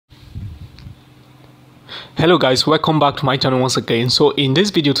Hello guys, welcome back to my channel once again. So in this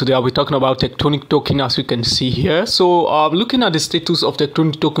video today I'll be talking about Tectonic token, as you can see here. So looking at the status of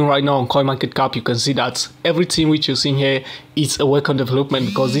Tectonic token right now on CoinMarketCap, you can see that everything which you're seeing here is a welcome development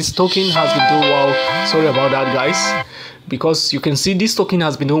because this token has been doing well. Sorry about that guys, because you can see this token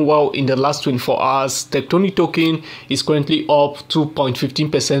has been doing well in the last 24 hours. Tectonic token is currently up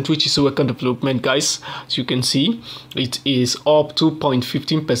 2.15%, which is a welcome development guys. As you can see, it is up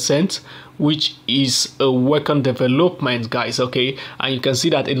 2.15%, which is a welcome development guys. Okay, and you can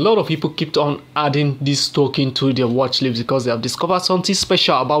see that a lot of people keep on adding this token to their watch list because they have discovered something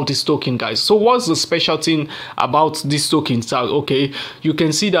special about this token guys. So what's the special thing about this token? So okay, you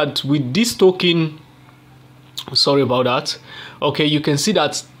can see that with this token, sorry about that, okay, you can see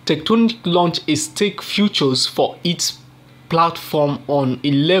that Tectonic launched a stake futures for its platform on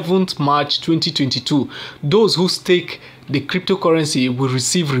 11th March 2022. Those who stake the cryptocurrency will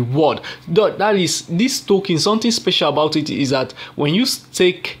receive reward. That is, this token, something special about it is that when you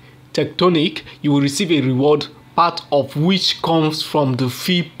stake Tectonic, you will receive a reward, part of which comes from the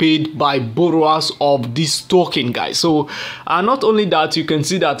fee paid by borrowers of this token guys. So and not only that, you can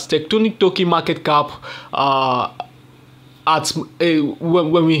see that Tectonic token market cap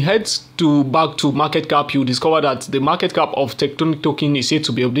when we head back to market cap, you discover that the market cap of Tectonic token is yet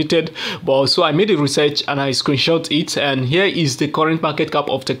to be updated. But so I made a research and I screenshot it, and here is the current market cap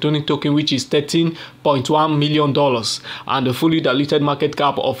of Tectonic token, which is $13.1 million, and the fully diluted market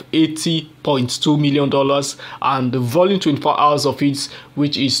cap of $80.2 million, and the volume 24 hours of it,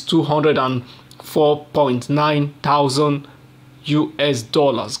 which is 204.9 thousand US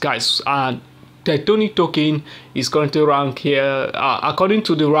dollars guys. And Tectonic token is currently ranked here, according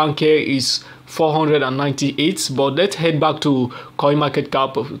to the rank here, is 498. But let's head back to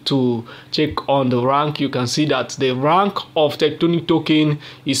CoinMarketCap to check on the rank. You can see that the rank of Tectonic token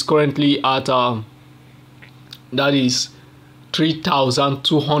is currently at that is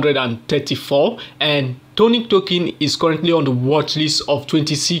 3,234, and Tectonic token is currently on the watch list of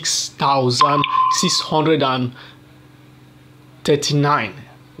 26,639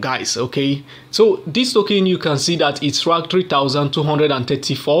 guys. Okay, so this token, you can see that it's ranked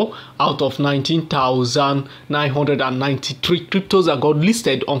 3,234 out of 19,993 cryptos that got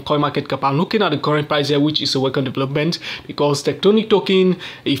listed on CoinMarketCap. I'm looking at the current price here, which is a welcome development because Tectonic token,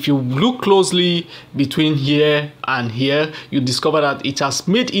 if you look closely between here and here, you discover that it has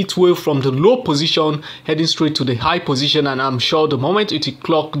made its way from the low position heading straight to the high position, and I'm sure the moment it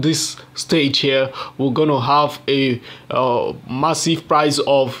clock this stage here, we're gonna have a massive price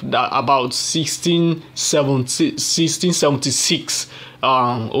of about 1676.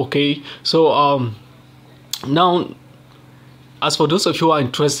 Okay, so now, as for those of you who are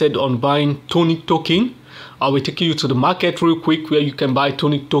interested on buying Tectonic token, I will take you to the market real quick where you can buy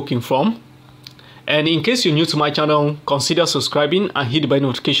Tectonic token from. And in case you're new to my channel, consider subscribing and hit the bell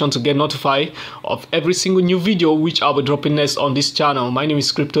notification to get notified of every single new video which I'll be dropping next on this channel. My name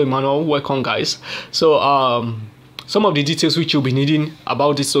is Crypto Emmanuel. Welcome guys. So some of the details which you'll be needing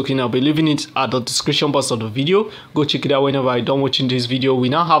about this token, I'll be leaving it at the description box of the video. Go check it out whenever I'm done watching this video. We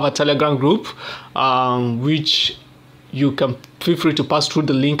now have a Telegram group which you can feel free to pass through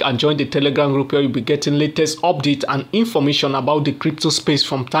the link and join the Telegram group, where you'll be getting latest updates and information about the crypto space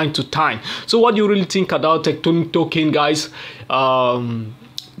from time to time. So what do you really think about Tectonic token guys?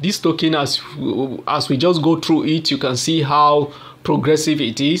 This token, as we just go through it, you can see how progressive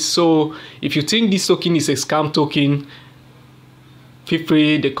it is. So if you think this token is a scam token, feel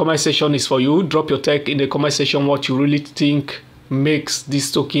free, the comment section is for you. Drop your tech in the comment section what you really think makes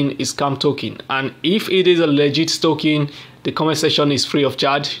this token a scam token, and if it is a legit token, the comment section is free of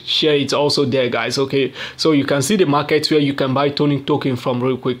charge. Share it also there guys. Okay, so you can see the markets where you can buy Tectonic token from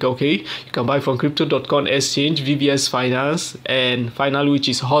real quick. Okay, you can buy from crypto.com exchange, VVS Finance, and finally which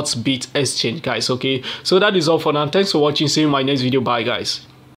is Hotbit exchange guys. Okay, so that is all for now. Thanks for watching. See you in my next video. Bye guys.